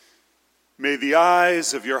May the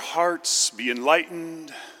eyes of your hearts be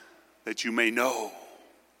enlightened, that you may know.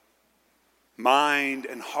 Mind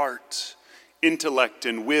and heart, intellect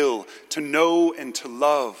and will, to know and to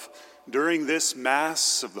love. During this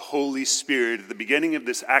Mass of the Holy Spirit, at the beginning of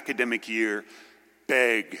this academic year,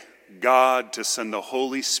 beg God to send the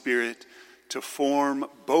Holy Spirit to form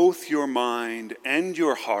both your mind and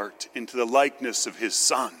your heart into the likeness of his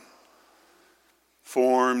Son,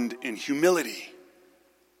 formed in humility,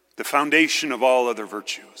 the foundation of all other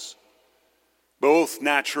virtues, both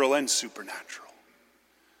natural and supernatural,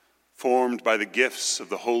 formed by the gifts of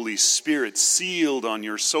the Holy Spirit, sealed on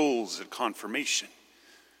your souls at confirmation,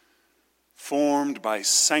 formed by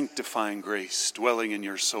sanctifying grace dwelling in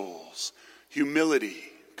your souls, humility,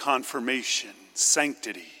 confirmation,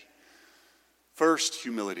 sanctity. First,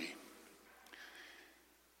 humility.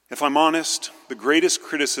 If I'm honest, the greatest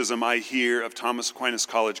criticism I hear of Thomas Aquinas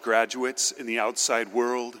College graduates in the outside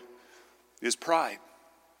world is pride.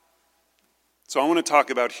 So I want to talk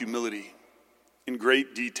about humility in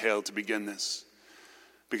great detail to begin this,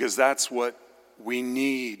 because that's what we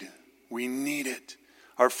need. We need it.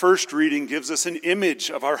 Our first reading gives us an image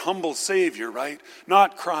of our humble Savior, right?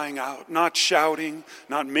 Not crying out, not shouting,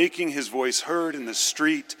 not making his voice heard in the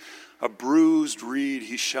street. A bruised reed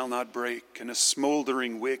he shall not break, and a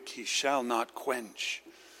smoldering wick he shall not quench.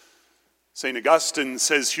 St. Augustine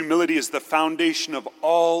says humility is the foundation of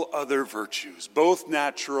all other virtues, both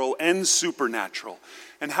natural and supernatural.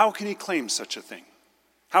 And how can he claim such a thing?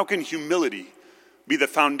 How can humility be the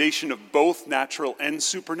foundation of both natural and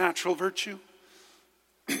supernatural virtue?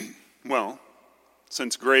 Well,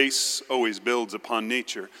 since grace always builds upon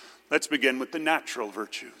nature, let's begin with the natural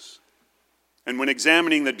virtues. And when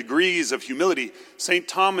examining the degrees of humility, St.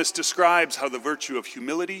 Thomas describes how the virtue of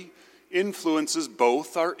humility influences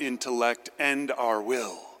both our intellect and our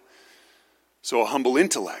will. So a humble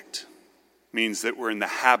intellect means that we're in the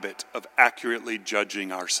habit of accurately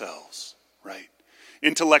judging ourselves, right?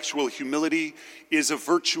 Intellectual humility is a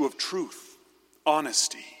virtue of truth,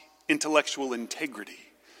 honesty, intellectual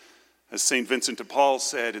integrity. As St. Vincent de Paul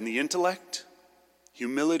said, in the intellect,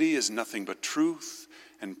 humility is nothing but truth,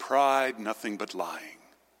 and pride nothing but lying.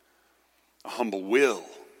 A humble will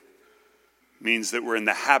means that we're in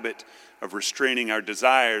the habit of restraining our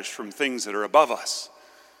desires from things that are above us.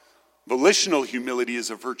 Volitional humility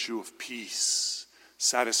is a virtue of peace,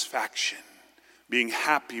 satisfaction, being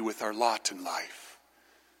happy with our lot in life.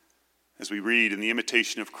 As we read in the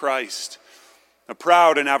Imitation of Christ, a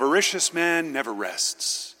proud and avaricious man never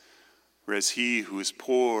rests, whereas he who is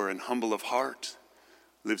poor and humble of heart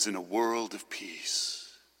lives in a world of peace.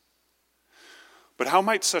 But how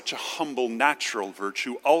might such a humble natural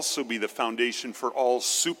virtue also be the foundation for all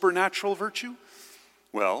supernatural virtue?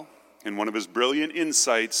 Well, in one of his brilliant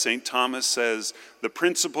insights, St. Thomas says, the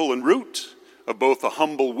principle and root of both a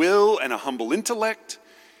humble will and a humble intellect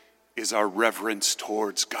is our reverence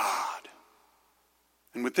towards God.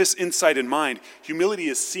 And with this insight in mind, humility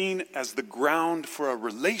is seen as the ground for a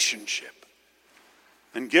relationship.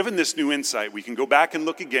 And given this new insight, we can go back and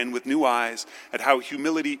look again with new eyes at how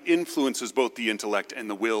humility influences both the intellect and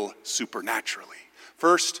the will supernaturally.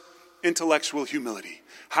 First, intellectual humility.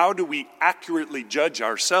 How do we accurately judge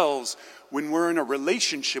ourselves when we're in a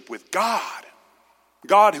relationship with God?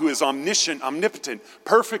 God who is omniscient, omnipotent,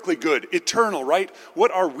 perfectly good, eternal, right?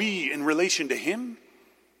 What are we in relation to him?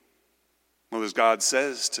 Well, as God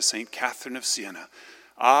says to St. Catherine of Siena,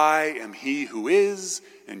 I am he who is,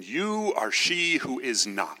 and you are she who is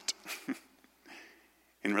not.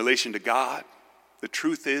 In relation to God, the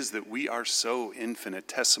truth is that we are so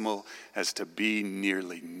infinitesimal as to be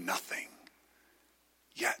nearly nothing.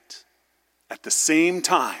 Yet, at the same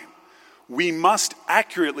time, we must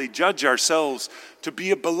accurately judge ourselves to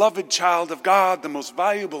be a beloved child of God, the most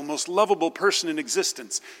valuable, most lovable person in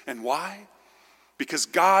existence. And why? Because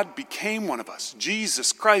God became one of us,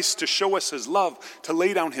 Jesus Christ, to show us his love, to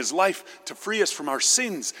lay down his life, to free us from our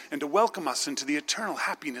sins, and to welcome us into the eternal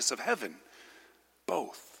happiness of heaven.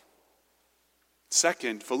 Both.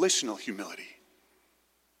 Second, volitional humility.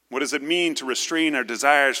 What does it mean to restrain our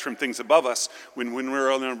desires from things above us when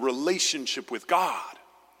we're in a relationship with God?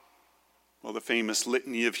 Well, the famous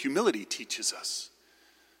litany of humility teaches us.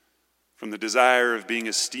 From the desire of being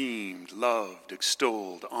esteemed, loved,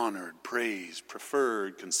 extolled, honored, praised,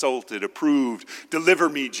 preferred, consulted, approved. Deliver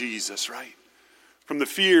me, Jesus, right? From the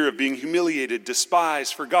fear of being humiliated,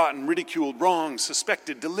 despised, forgotten, ridiculed, wronged,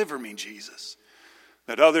 suspected. Deliver me, Jesus.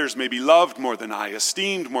 That others may be loved more than I,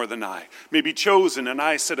 esteemed more than I, may be chosen and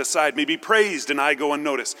I set aside, may be praised and I go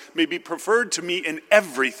unnoticed, may be preferred to me in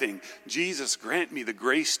everything. Jesus, grant me the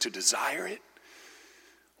grace to desire it.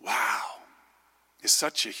 Wow. Is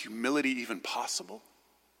such a humility even possible?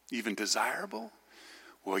 Even desirable?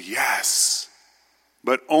 Well, yes.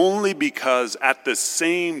 But only because at the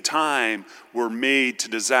same time we're made to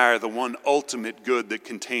desire the one ultimate good that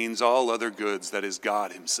contains all other goods, that is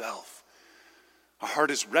God himself. Our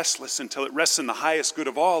heart is restless until it rests in the highest good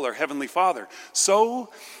of all, our Heavenly Father.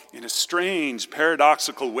 So, in a strange,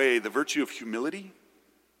 paradoxical way, the virtue of humility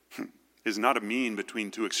is not a mean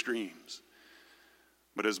between two extremes.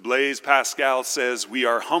 But as Blaise Pascal says, we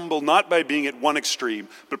are humble not by being at one extreme,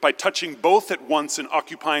 but by touching both at once and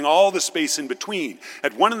occupying all the space in between.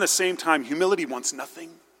 At one and the same time, humility wants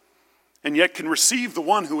nothing, and yet can receive the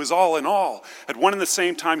one who is all in all. At one and the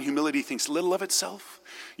same time, humility thinks little of itself,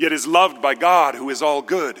 yet is loved by God who is all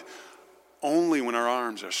good. Only when our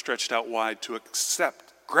arms are stretched out wide to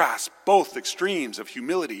grasp both extremes of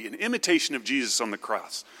humility in imitation of Jesus on the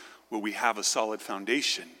cross will we have a solid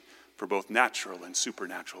foundation for both natural and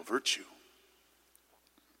supernatural virtue.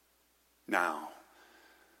 Now,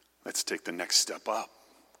 let's take the next step up,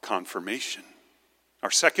 confirmation. Our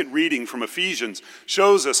second reading from Ephesians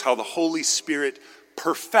shows us how the Holy Spirit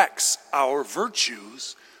perfects our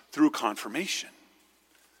virtues through confirmation.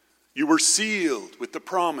 You were sealed with the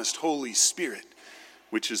promised Holy Spirit,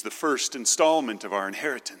 which is the first installment of our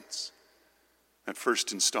inheritance. That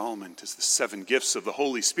first installment is the 7 gifts of the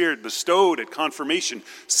Holy Spirit bestowed at confirmation,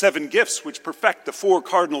 7 gifts which perfect the 4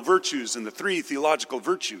 cardinal virtues and the 3 theological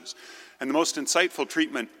virtues. And the most insightful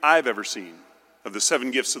treatment I've ever seen of the 7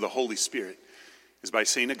 gifts of the Holy Spirit is by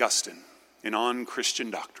St. Augustine in On Christian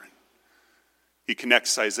Doctrine. He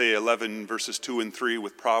connects Isaiah 11 verses 2 and 3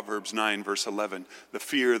 with Proverbs 9 verse 11. The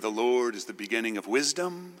fear of the Lord is the beginning of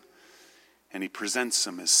wisdom. And he presents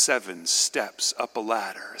them as 7 steps up a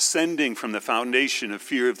ladder, ascending from the foundation of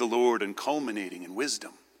fear of the Lord and culminating in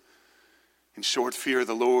wisdom. In short, fear of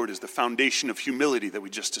the Lord is the foundation of humility that we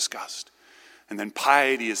just discussed. And then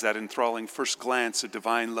piety is that enthralling first glance at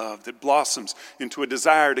divine love that blossoms into a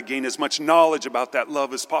desire to gain as much knowledge about that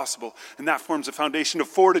love as possible. And that forms a foundation of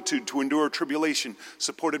fortitude to endure tribulation,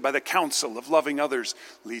 supported by the counsel of loving others,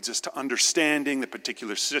 leads us to understanding the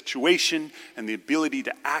particular situation and the ability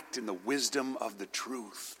to act in the wisdom of the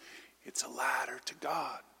truth. It's a ladder to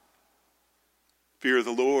God. Fear of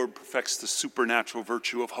the Lord perfects the supernatural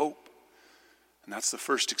virtue of hope. And that's the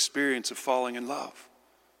first experience of falling in love.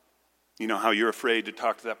 You know how you're afraid to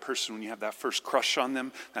talk to that person when you have that first crush on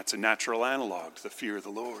them? That's a natural analog to the fear of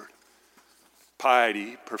the Lord.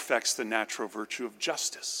 Piety perfects the natural virtue of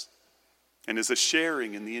justice and is a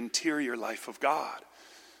sharing in the interior life of God.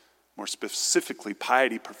 More specifically,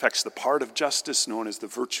 piety perfects the part of justice known as the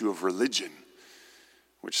virtue of religion,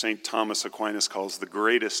 which St. Thomas Aquinas calls the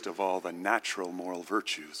greatest of all the natural moral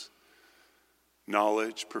virtues.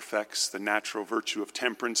 Knowledge perfects the natural virtue of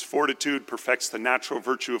temperance. Fortitude perfects the natural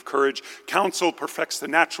virtue of courage. Counsel perfects the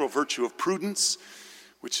natural virtue of prudence,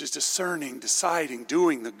 which is discerning, deciding,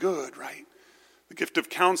 doing the good, right? The gift of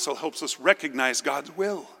counsel helps us recognize God's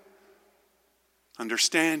will.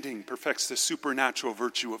 Understanding perfects the supernatural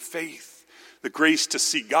virtue of faith, the grace to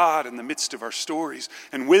see God in the midst of our stories.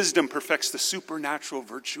 And wisdom perfects the supernatural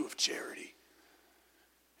virtue of charity.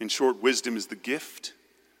 In short, wisdom is the gift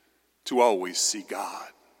to always see God,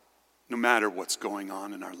 no matter what's going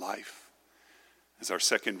on in our life. As our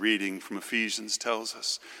second reading from Ephesians tells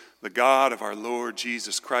us, the God of our Lord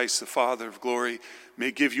Jesus Christ, the Father of glory, may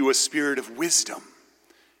give you a spirit of wisdom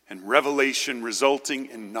and revelation resulting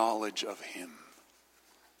in knowledge of him.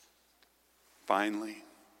 Finally,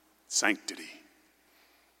 sanctity.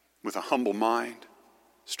 With a humble mind,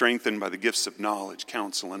 strengthened by the gifts of knowledge,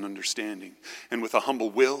 counsel, and understanding, and with a humble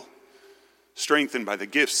will, strengthened by the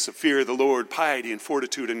gifts of fear of the Lord, piety, and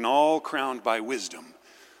fortitude, and all crowned by wisdom,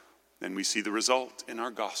 then we see the result in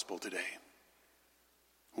our gospel today.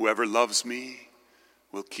 Whoever loves me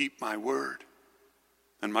will keep my word,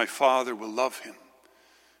 and my Father will love him,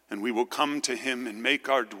 and we will come to him and make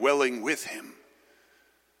our dwelling with him.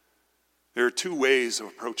 There are 2 ways of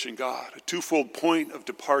approaching God, a twofold point of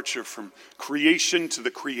departure from creation to the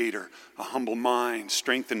Creator. A humble mind,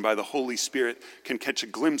 strengthened by the Holy Spirit, can catch a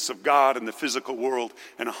glimpse of God in the physical world,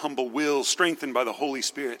 and a humble will, strengthened by the Holy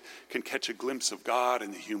Spirit, can catch a glimpse of God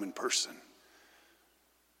in the human person.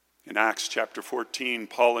 In Acts chapter 14,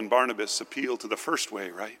 Paul and Barnabas appeal to the first way,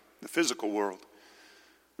 right? The physical world.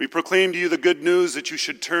 We proclaim to you the good news that you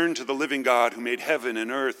should turn to the living God who made heaven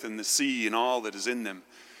and earth and the sea and all that is in them.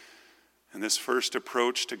 And this first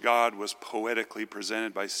approach to God was poetically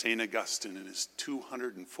presented by St. Augustine in his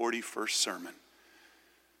 241st sermon.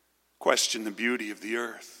 Question the beauty of the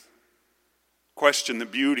earth. Question the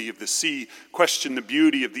beauty of the sea. Question the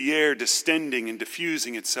beauty of the air distending and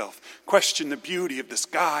diffusing itself. Question the beauty of the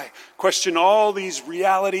sky. Question all these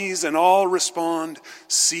realities and all respond,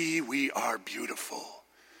 see, we are beautiful.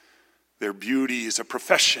 Their beauty is a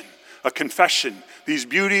profession, a confession. These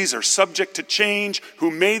beauties are subject to change. Who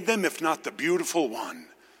made them, if not the beautiful one,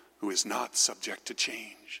 who is not subject to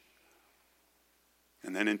change?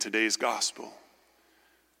 And then in today's gospel,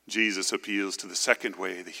 Jesus appeals to the second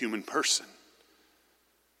way, the human person.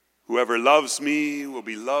 Whoever loves me will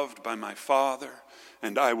be loved by my Father,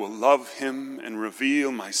 and I will love him and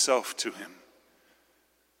reveal myself to him.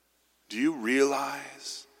 Do you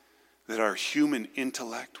realize that our human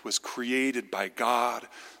intellect was created by God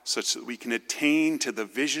such that we can attain to the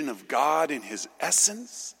vision of God in his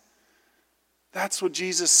essence? That's what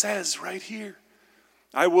Jesus says right here.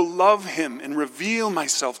 I will love him and reveal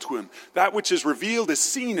myself to him. That which is revealed is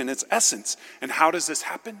seen in its essence. And how does this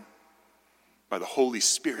happen? By the Holy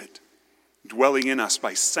Spirit dwelling in us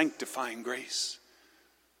by sanctifying grace.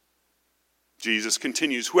 Jesus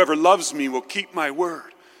continues, whoever loves me will keep my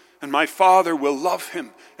word, and my Father will love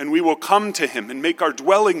him, and we will come to him and make our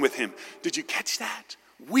dwelling with him. Did you catch that?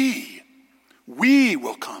 We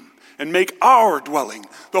will come and make our dwelling.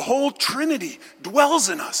 The whole Trinity dwells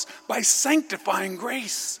in us by sanctifying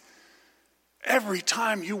grace. Every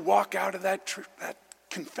time you walk out of that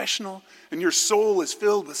confessional and your soul is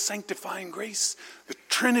filled with sanctifying grace, the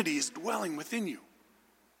Trinity is dwelling within you.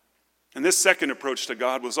 And this second approach to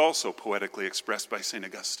God was also poetically expressed by St.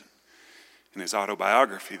 Augustine in his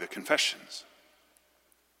autobiography, The Confessions.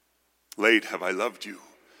 Late have I loved you,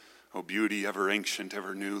 O beauty ever ancient,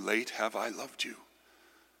 ever new. Late have I loved you.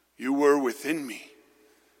 You were within me,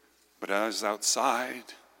 but I was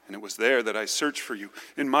outside, and it was there that I searched for you.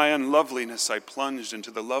 In my unloveliness I plunged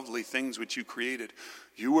into the lovely things which you created.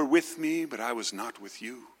 You were with me, but I was not with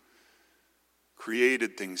you.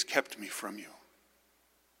 Created things kept me from you.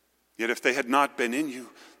 Yet if they had not been in you,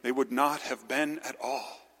 they would not have been at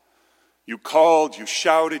all. You called, you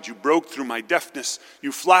shouted, you broke through my deafness.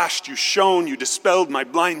 You flashed, you shone, you dispelled my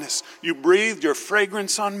blindness. You breathed your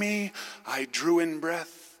fragrance on me. I drew in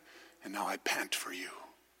breath, and now I pant for you.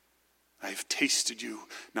 I have tasted you.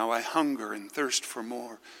 Now I hunger and thirst for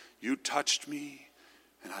more. You touched me,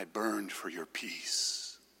 and I burned for your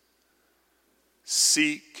peace.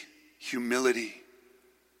 Seek humility.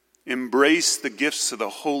 Embrace the gifts of the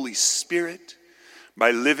Holy Spirit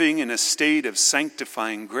by living in a state of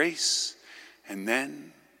sanctifying grace. And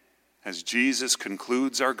then, as Jesus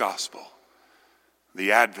concludes our gospel,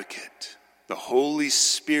 the advocate, the Holy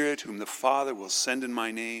Spirit, whom the Father will send in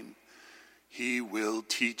my name, he will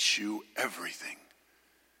teach you everything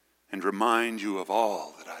and remind you of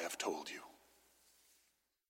all that I have told you.